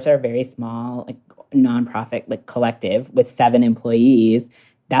 I worked at a very small, like nonprofit, like collective with 7 employees.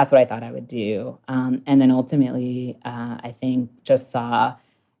 That's what I thought I would do. And then ultimately, I think just saw,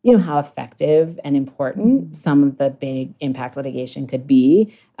 how effective and important some of the big impact litigation could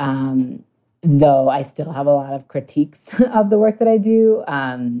be. Though I still have a lot of critiques of the work that I do.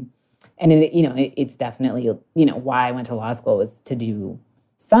 And it's definitely, why I went to law school was to do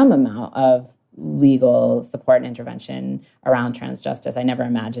some amount of legal support and intervention around trans justice. I never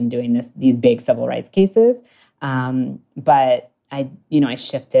imagined doing these big civil rights cases. But I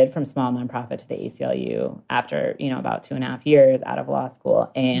shifted from small nonprofit to the ACLU after, about 2.5 years out of law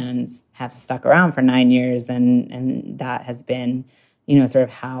school, and have stuck around for 9 years. And that has been, sort of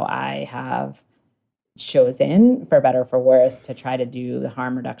how I have chosen, for better or for worse, to try to do the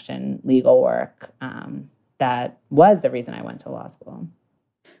harm reduction legal work. That was the reason I went to law school.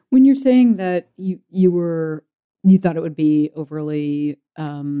 When you're saying that you thought it would be overly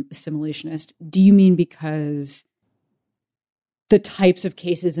assimilationist, do you mean because the types of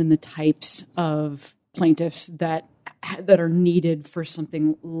cases and the types of plaintiffs that are needed for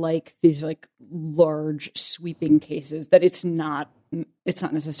something like these like large sweeping cases, that it's not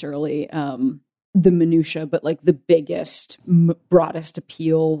necessarily the minutia, but like the biggest, broadest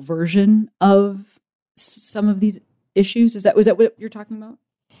appeal version of some of these issues? Was that what you're talking about?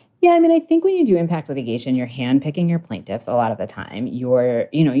 Yeah, I mean, I think when you do impact litigation, you're handpicking your plaintiffs a lot of the time. You're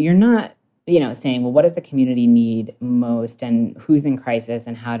not, saying, well, what does the community need most, and who's in crisis,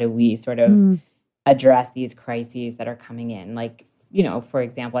 and how do we sort of address these crises that are coming in? Like, for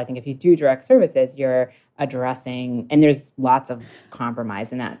example, I think if you do direct services, you're addressing, and there's lots of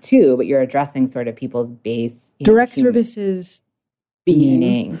compromise in that too, but you're addressing sort of people's base. Direct services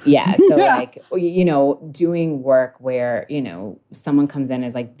meaning, yeah. So like, doing work where, someone comes in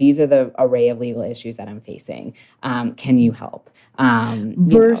as like, these are the array of legal issues that I'm facing. Can you help?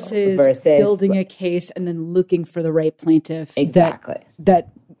 Versus building a case and then looking for the right plaintiff that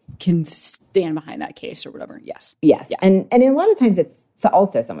can stand behind that case or whatever. Yes. Yeah. And a lot of times it's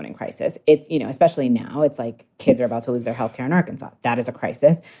also someone in crisis. It's, especially now, it's like kids are about to lose their healthcare in Arkansas. That is a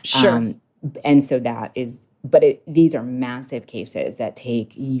crisis. Sure. And so that is, but these are massive cases that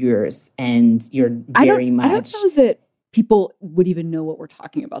take years, and you're I don't know that people would even know what we're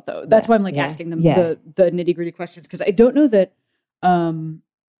talking about, though. That's why I'm like asking them the nitty gritty questions, because I don't know that. I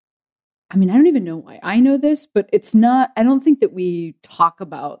don't even know why I know this, but it's not. I don't think that we talk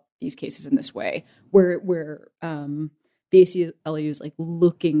about these cases in this way, where the ACLU is like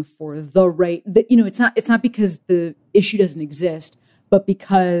looking for the right. It's not because the issue doesn't exist, but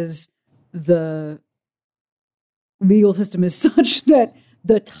because the legal system is such that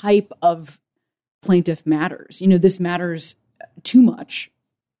the type of plaintiff matters. This matters too much,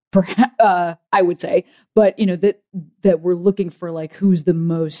 perhaps, I would say, but that we're looking for like who's the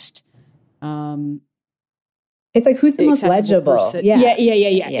most. It's like who's the most legible person.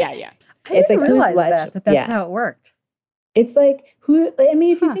 Yeah. I didn't like realize that's how it worked. It's like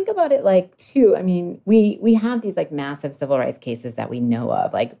if you think about it, like too, I mean, we have these like massive civil rights cases that we know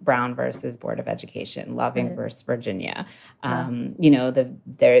of, like Brown versus Board of Education, Loving versus Virginia. Maybe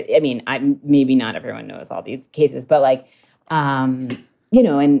not everyone knows all these cases, but like, and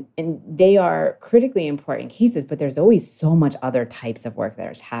they are critically important cases, but there's always so much other types of work that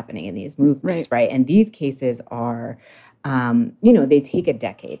is happening in these movements, right? And these cases are, they take a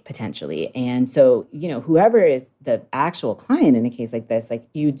decade potentially. And so, whoever is the actual client in a case like this, like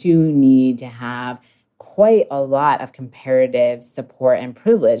you do need to have quite a lot of comparative support and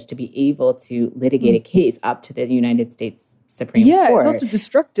privilege to be able to litigate a case up to the United States Supreme Court. Yeah, it's also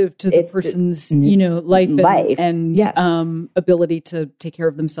destructive to the person's, life and ability to take care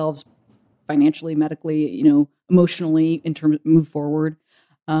of themselves financially, medically, emotionally, in terms of move forward.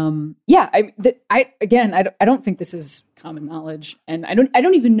 I don't think this is common knowledge, and I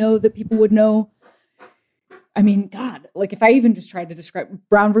don't even know that people would know. I mean, God, like if I even just tried to describe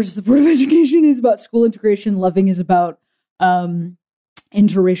Brown versus the Board of Education is about school integration, Loving is about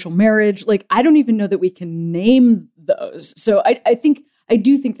interracial marriage. Like I don't even know that we can name those. So I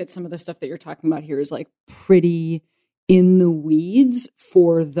do think that some of the stuff that you're talking about here is like pretty in the weeds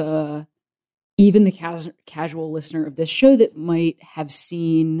for even the casual listener of this show that might have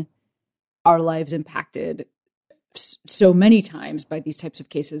seen our lives impacted so many times by these types of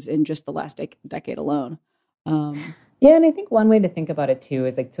cases in just the last decade alone. And I think one way to think about it too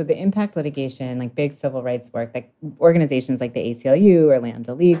is like, so the impact litigation, like big civil rights work, like organizations like the ACLU or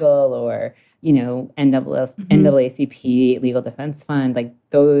Lambda Legal or, NAACP Legal Defense Fund, like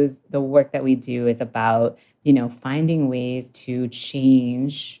the work that we do is about, finding ways to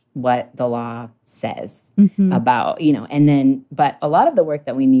change what the law says about, but a lot of the work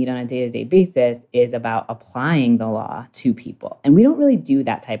that we need on a day-to-day basis is about applying the law to people. And we don't really do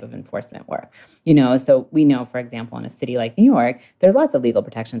that type of enforcement work, so we know, for example, in a city like New York, there's lots of legal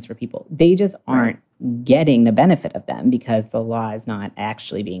protections for people. They just aren't getting the benefit of them because the law is not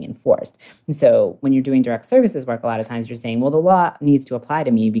actually being enforced. And so when you're doing direct services work, a lot of times you're saying, well, the law needs to apply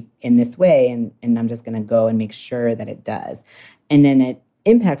to me in this way, and I'm just going to go and make sure that it does. And then at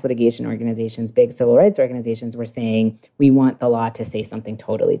impact litigation organizations, big civil rights organizations, were saying, we want the law to say something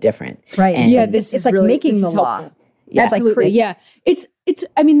totally different. Right. And this is like really, making the law. Yeah. Absolutely. Yeah. A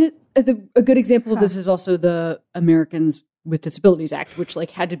good example of this is also the Americans with Disabilities Act, which like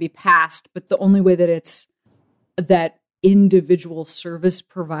had to be passed, but the only way that individual service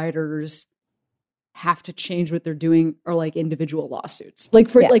providers have to change what they're doing are like individual lawsuits.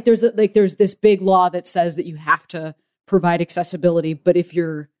 There's this big law that says that you have to provide accessibility, but if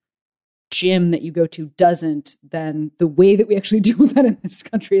your gym that you go to doesn't, then the way that we actually deal with that in this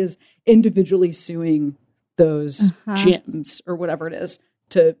country is individually suing those gyms or whatever it is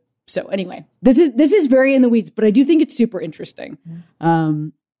to. So anyway, this is very in the weeds, but I do think it's super interesting.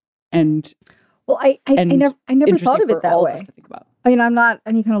 I never thought of it that way. To think about. I mean, I'm not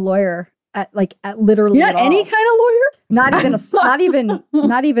any kind of lawyer at literally. You're not any kind of lawyer. Not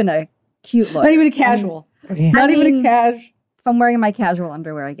even a cute lawyer. Not even a casual. Not even a cash. If I'm wearing my casual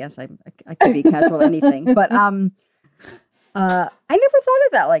underwear, I guess I could be casual anything. But I never thought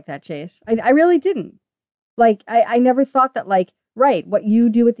of that like that, Chase. I really didn't. Like I never thought that right, what you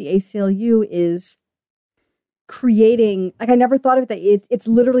do at the ACLU is creating, I never thought of it that it's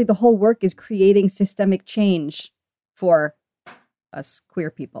literally the whole work is creating systemic change for us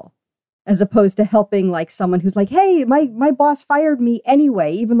queer people, as opposed to helping someone who's like, hey, my boss fired me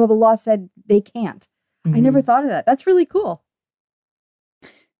anyway, even though the law said they can't. I never thought of that. That's really cool.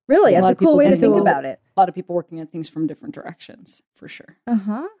 Really, that's a cool way to think about it. A lot of people working at things from different directions, for sure.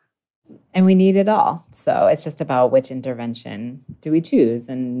 And we need it all. So it's just about which intervention do we choose,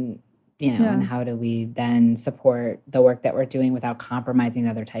 and and how do we then support the work that we're doing without compromising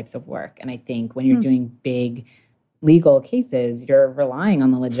other types of work. And I think when you're doing big legal cases, you're relying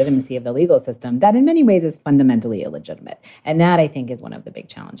on the legitimacy of the legal system that in many ways is fundamentally illegitimate. And that, I think, is one of the big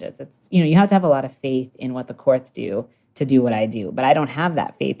challenges. It's, you have to have a lot of faith in what the courts do to do what I do. But I don't have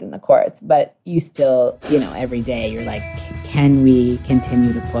that faith in the courts. But you still, every day you're like, can we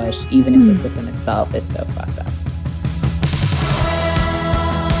continue to push even if the system itself is so fucked up?